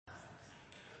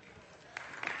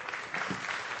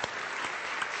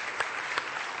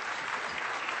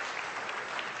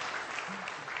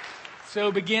So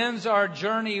begins our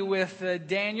journey with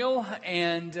Daniel,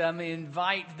 and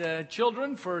invite the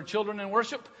children for children in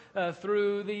worship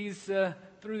through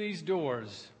these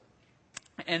doors.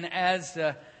 And as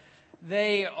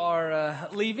they are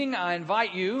leaving, I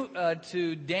invite you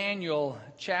to Daniel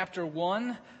chapter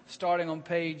 1, starting on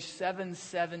page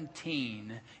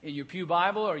 717 in your pew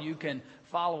Bible, or you can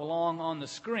follow along on the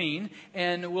screen,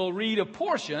 and we'll read a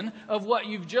portion of what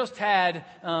you've just had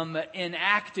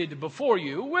enacted before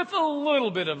you, with a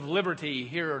little bit of liberty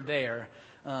here or there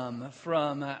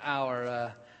from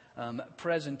our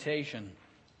presentation.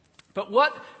 But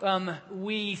what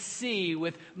we see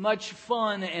with much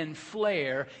fun and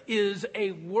flair is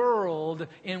a world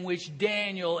in which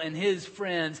Daniel and his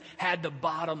friends had the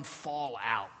bottom fall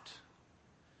out.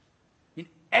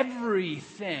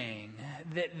 Everything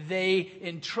that they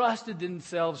entrusted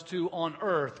themselves to on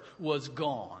earth was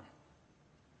gone.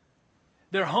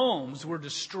 Their homes were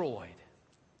destroyed.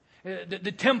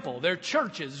 The temple, their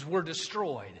churches were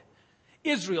destroyed.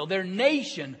 Israel, their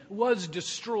nation, was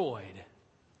destroyed.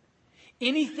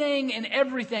 Anything and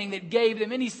everything that gave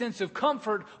them any sense of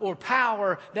comfort or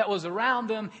power that was around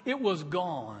them, it was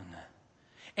gone.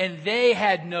 And they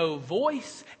had no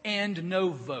voice and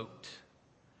no vote.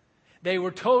 They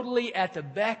were totally at the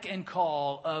beck and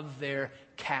call of their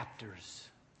captors.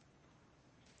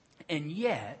 And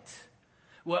yet,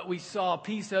 what we saw a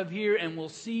piece of here and we'll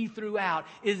see throughout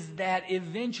is that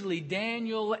eventually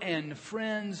Daniel and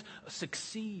friends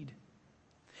succeed.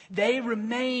 They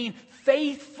remain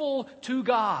faithful to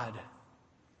God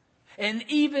and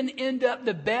even end up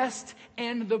the best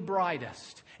and the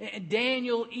brightest. And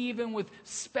Daniel even with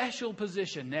special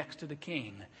position next to the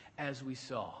king, as we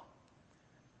saw.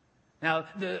 Now,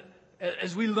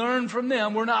 as we learn from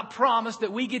them, we're not promised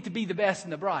that we get to be the best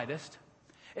and the brightest,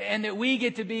 and that we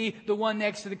get to be the one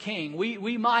next to the king.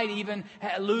 We might even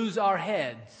lose our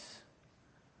heads.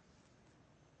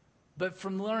 But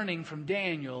from learning from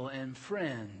Daniel and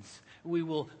friends, we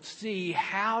will see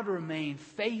how to remain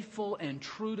faithful and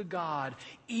true to God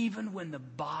even when the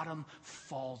bottom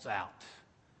falls out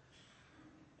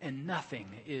and nothing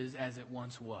is as it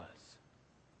once was.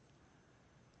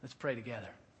 Let's pray together.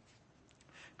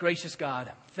 Gracious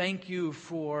God, thank you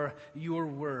for your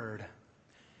word.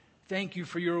 Thank you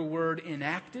for your word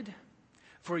enacted,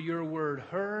 for your word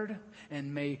heard,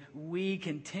 and may we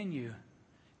continue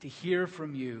to hear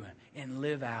from you and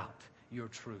live out your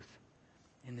truth.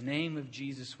 In the name of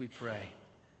Jesus we pray.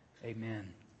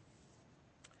 Amen.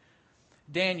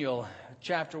 Daniel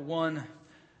chapter 1,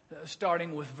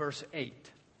 starting with verse 8.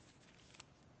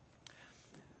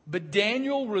 But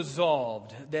Daniel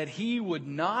resolved that he would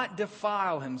not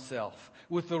defile himself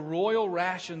with the royal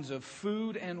rations of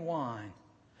food and wine.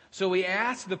 So he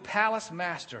asked the palace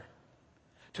master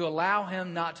to allow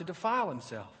him not to defile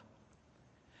himself.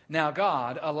 Now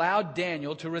God allowed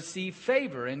Daniel to receive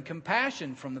favor and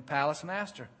compassion from the palace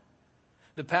master.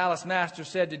 The palace master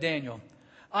said to Daniel,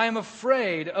 I am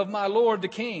afraid of my lord the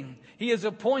king. He has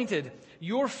appointed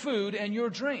your food and your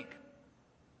drink.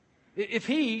 If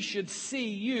he should see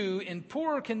you in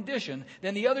poorer condition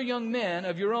than the other young men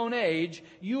of your own age,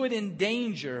 you would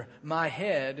endanger my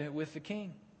head with the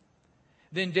king.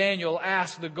 Then Daniel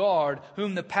asked the guard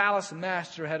whom the palace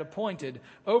master had appointed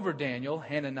over Daniel,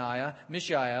 Hananiah,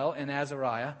 Mishael, and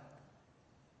Azariah,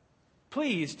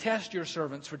 please test your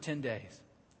servants for 10 days.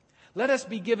 Let us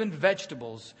be given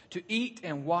vegetables to eat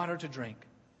and water to drink.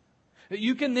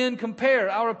 You can then compare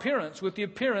our appearance with the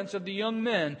appearance of the young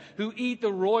men who eat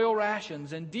the royal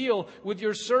rations and deal with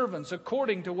your servants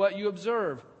according to what you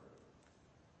observe.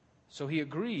 So he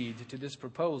agreed to this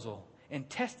proposal and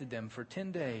tested them for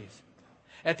 10 days.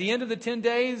 At the end of the 10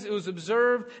 days, it was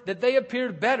observed that they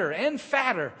appeared better and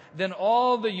fatter than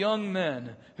all the young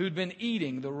men who'd been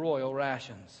eating the royal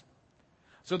rations.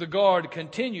 So the guard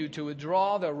continued to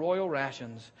withdraw their royal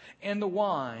rations and the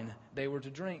wine they were to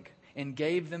drink, and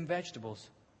gave them vegetables.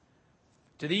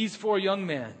 To these 4 young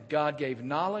men, God gave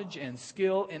knowledge and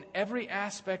skill in every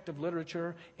aspect of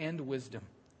literature and wisdom.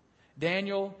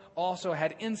 Daniel also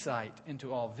had insight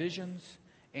into all visions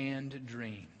and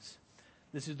dreams.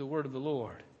 This is the word of the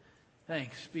Lord.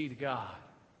 Thanks be to God.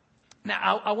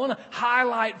 Now, I want to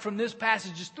highlight from this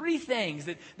passage just 3 things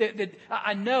that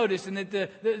I noticed, and that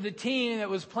the team that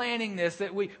was planning this,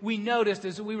 that we noticed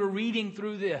as we were reading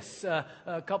through this a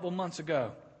couple months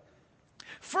ago.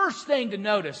 First thing to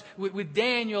notice with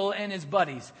Daniel and his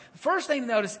buddies, first thing to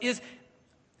notice is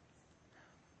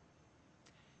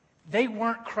they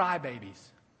weren't crybabies.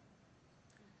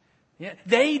 Yeah,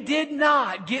 they did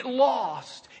not get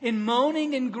lost in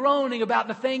moaning and groaning about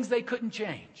the things they couldn't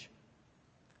change.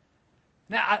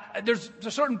 Now, there's a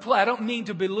certain play. I don't mean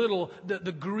to belittle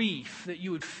the grief that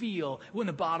you would feel when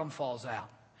the bottom falls out,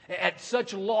 at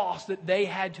such loss that they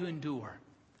had to endure.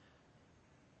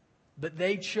 But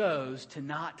they chose to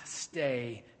not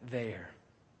stay there.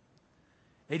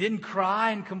 They didn't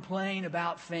cry and complain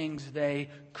about things they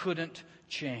couldn't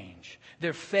change.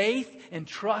 Their faith and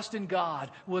trust in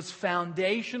God was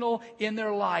foundational in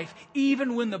their life,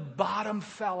 even when the bottom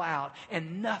fell out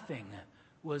and nothing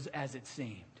was as it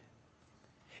seemed.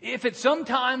 If at some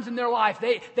times in their life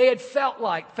they had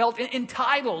felt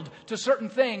entitled to certain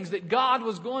things, that God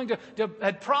was going to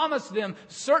had promised them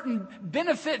certain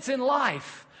benefits in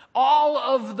life, all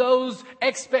of those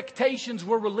expectations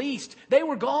were released. They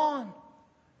were gone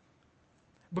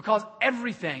because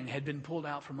everything had been pulled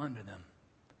out from under them.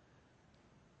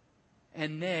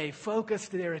 And they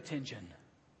focused their attention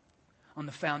on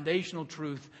the foundational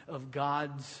truth of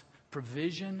God's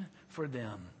provision for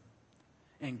them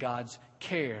and God's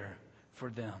care for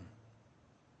them.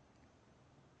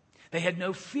 They had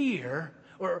no fear,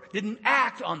 or didn't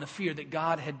act on the fear that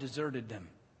God had deserted them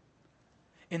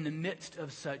in the midst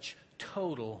of such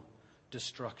total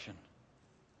destruction.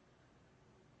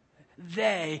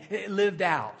 They lived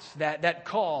out that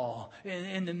call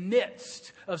in the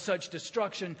midst of such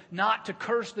destruction, not to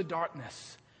curse the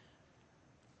darkness,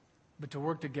 but to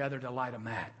work together to light a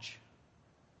match.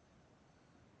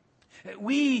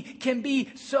 We can be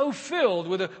so filled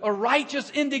with a righteous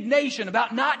indignation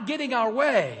about not getting our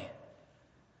way.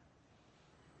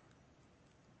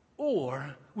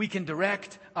 Or we can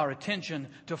direct our attention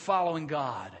to following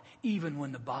God, even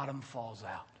when the bottom falls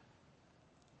out.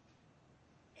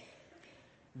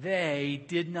 They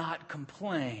did not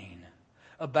complain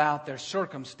about their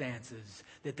circumstances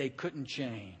that they couldn't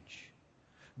change,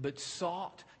 but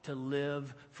sought to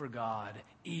live for God,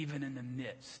 even in the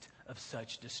midst of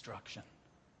such destruction.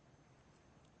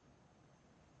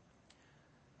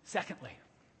 Secondly,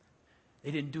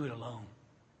 they didn't do it alone.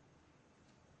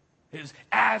 It was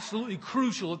absolutely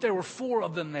crucial that there were 4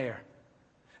 of them there.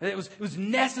 It was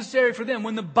necessary for them,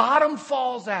 when the bottom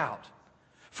falls out,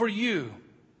 for you,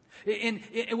 in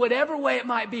whatever way it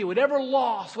might be, whatever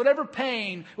loss, whatever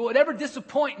pain, whatever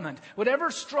disappointment,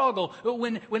 whatever struggle,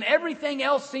 when everything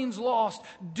else seems lost,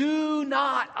 do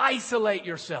not isolate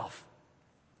yourself.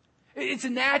 It's a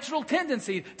natural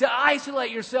tendency to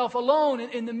isolate yourself alone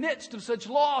in the midst of such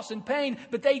loss and pain,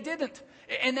 but they didn't.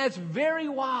 And that's very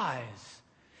wise.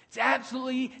 It's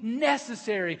absolutely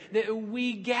necessary that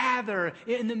we gather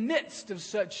in the midst of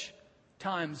such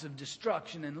times of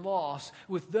destruction and loss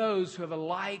with those who have a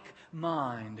like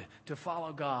mind to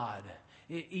follow God,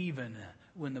 even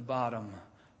when the bottom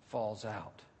falls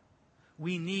out.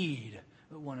 We need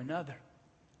one another.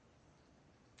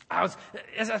 As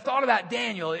I thought about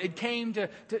Daniel, it came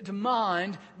to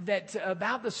mind that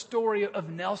about the story of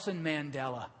Nelson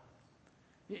Mandela.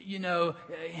 You know,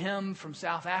 him from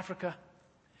South Africa.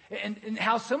 And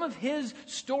how some of his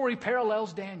story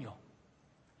parallels Daniel.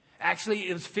 Actually,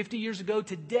 it was 50 years ago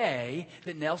today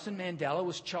that Nelson Mandela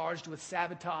was charged with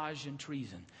sabotage and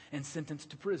treason and sentenced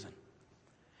to prison.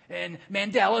 And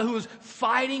Mandela, who was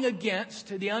fighting against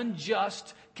the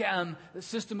unjust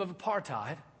system of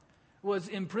apartheid, was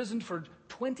imprisoned for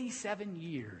 27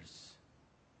 years.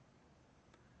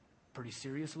 Pretty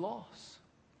serious loss.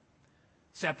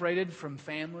 Separated from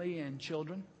family and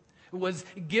children. Was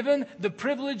given the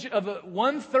privilege of a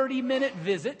 130-minute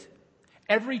visit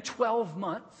every 12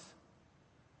 months.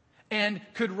 And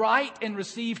could write and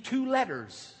receive 2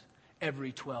 letters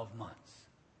every 12 months.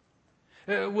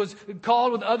 Was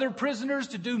called with other prisoners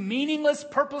to do meaningless,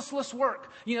 purposeless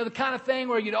work. You know, the kind of thing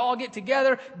where you'd all get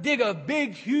together, dig a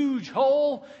big, huge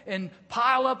hole, and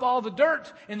pile up all the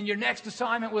dirt. And then your next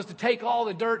assignment was to take all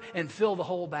the dirt and fill the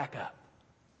hole back up.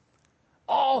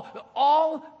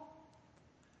 All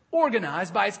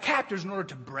organized by his captors in order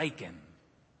to break him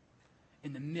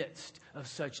in the midst of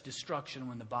such destruction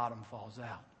when the bottom falls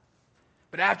out.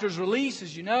 But after his release,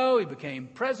 as you know, he became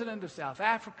president of South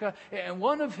Africa. And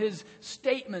one of his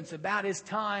statements about his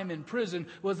time in prison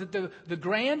was that the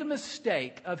grand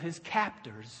mistake of his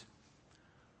captors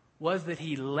was that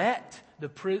they let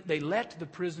the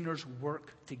prisoners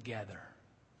work together.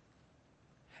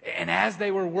 And as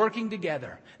they were working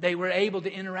together, they were able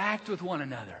to interact with one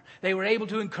another. They were able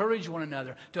to encourage one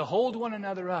another, to hold one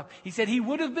another up. He said he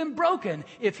would have been broken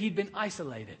if he'd been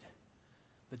isolated.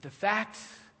 But the fact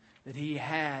that he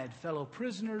had fellow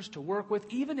prisoners to work with,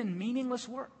 even in meaningless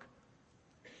work,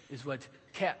 is what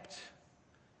kept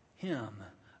him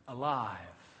alive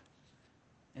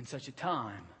in such a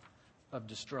time of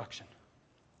destruction.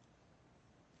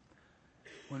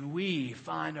 When we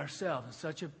find ourselves in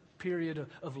such a period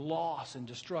of loss and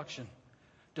destruction,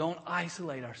 Don't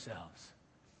isolate ourselves,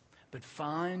 but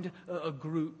find a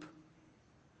group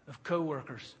of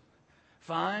co-workers.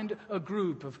 Find a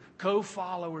group of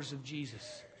co-followers of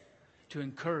Jesus to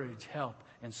encourage, help,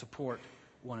 and support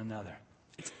one another.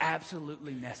 It's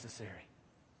absolutely necessary.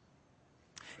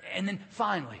 And then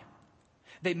finally,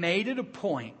 they made it a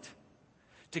point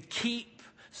to keep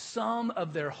some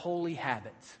of their holy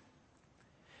habits.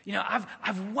 You know,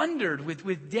 I've wondered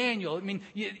with Daniel. I mean,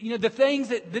 you know, the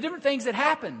different things that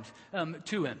happened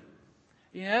to him.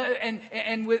 You know,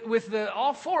 and with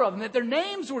all four of them, that their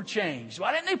names were changed.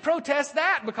 Why didn't they protest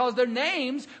that? Because their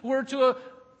names were to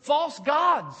false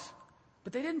gods.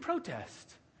 But they didn't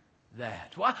protest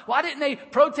that. Why didn't they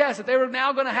protest that they were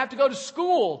now going to have to go to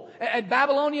school at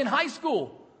Babylonian high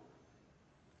school?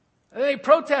 They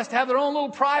protest to have their own little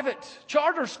private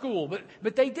charter school.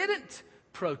 But they didn't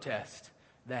protest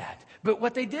that. But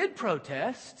what they did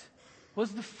protest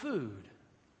was the food.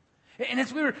 And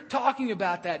as we were talking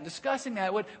about that and discussing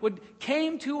that, what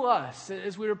came to us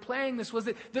as we were playing this was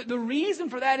that the reason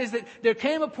for that is that there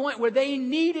came a point where they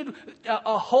needed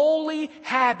a holy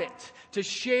habit to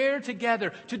share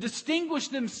together, to distinguish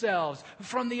themselves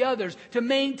from the others, to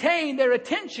maintain their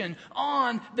attention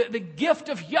on the gift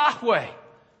of Yahweh.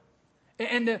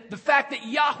 And the fact that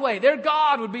Yahweh, their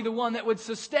God, would be the one that would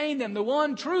sustain them, the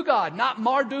one true God, not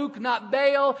Marduk, not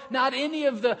Baal, not any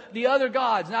of the other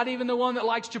gods, not even the one that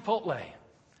likes Chipotle.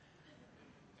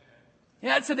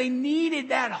 Yeah, so they needed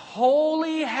that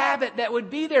holy habit that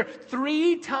would be there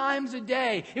 3 times a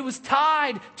day. It was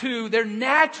tied to their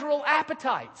natural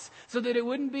appetites so that it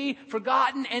wouldn't be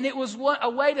forgotten. And it was a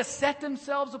way to set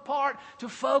themselves apart, to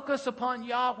focus upon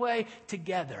Yahweh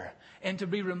together, and to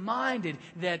be reminded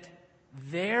that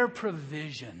their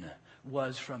provision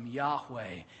was from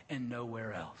Yahweh and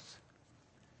nowhere else.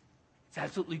 It's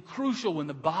absolutely crucial when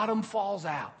the bottom falls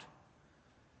out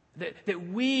that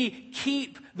we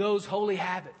keep those holy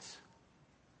habits.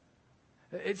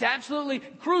 It's absolutely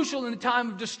crucial in the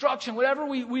time of destruction, whatever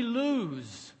we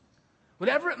lose,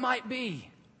 whatever it might be,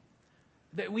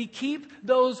 that we keep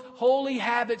those holy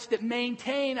habits that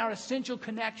maintain our essential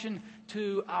connection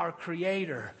to our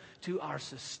Creator, to our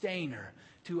Sustainer,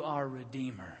 to our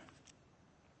Redeemer.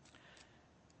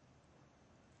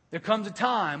 There comes a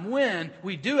time when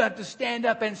we do have to stand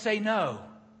up and say no.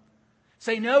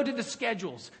 Say no to the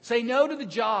schedules. Say no to the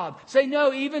job. Say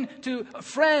no even to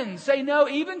friends. Say no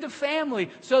even to family,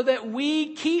 so that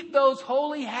we keep those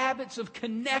holy habits of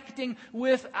connecting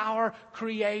with our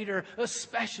Creator,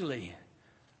 especially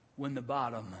when the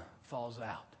bottom falls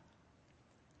out.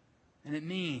 And it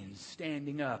means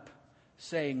standing up,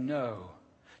 saying no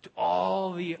to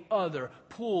all the other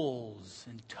pulls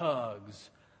and tugs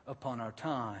upon our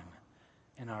time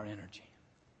and our energy.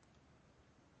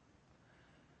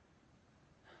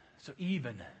 So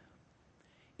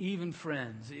even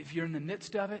friends, if you're in the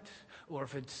midst of it, or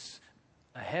if it's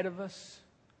ahead of us,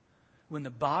 when the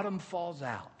bottom falls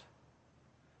out,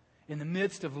 in the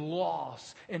midst of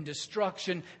loss and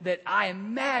destruction that I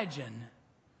imagine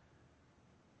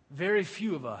very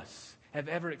few of us have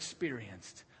ever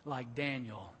experienced, like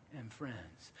Daniel and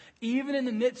friends. Even in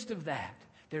the midst of that,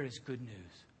 there is good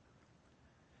news.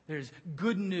 There's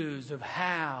good news of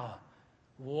how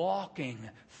walking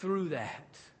through that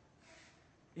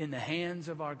in the hands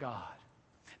of our God,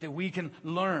 that we can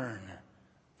learn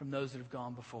from those that have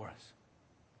gone before us.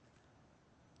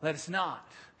 Let us not,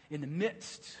 in the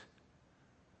midst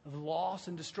of loss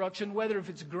and destruction, whether if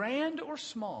it's grand or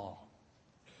small,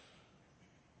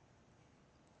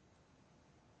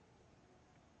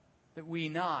 that we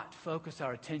not focus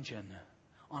our attention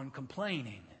on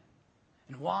complaining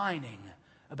and whining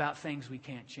about things we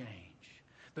can't change,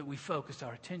 but we focus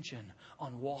our attention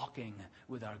on walking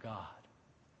with our God.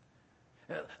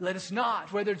 Let us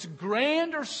not, whether it's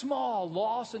grand or small,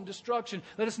 loss and destruction,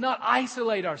 let us not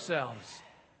isolate ourselves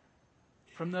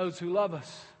from those who love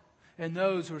us and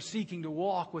those who are seeking to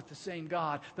walk with the same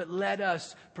God, but let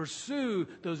us pursue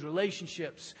those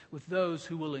relationships with those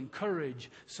who will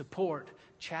encourage, support,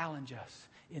 challenge us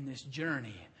in this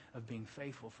journey of being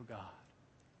faithful for God.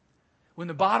 When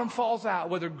the bottom falls out,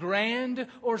 whether grand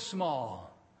or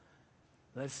small,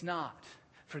 let's not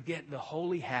forget the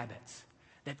holy habits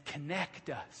that connect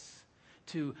us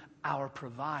to our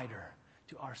provider,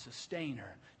 to our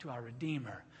sustainer, to our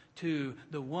Redeemer, to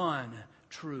the one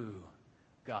true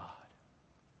God.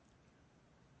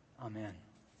 Amen.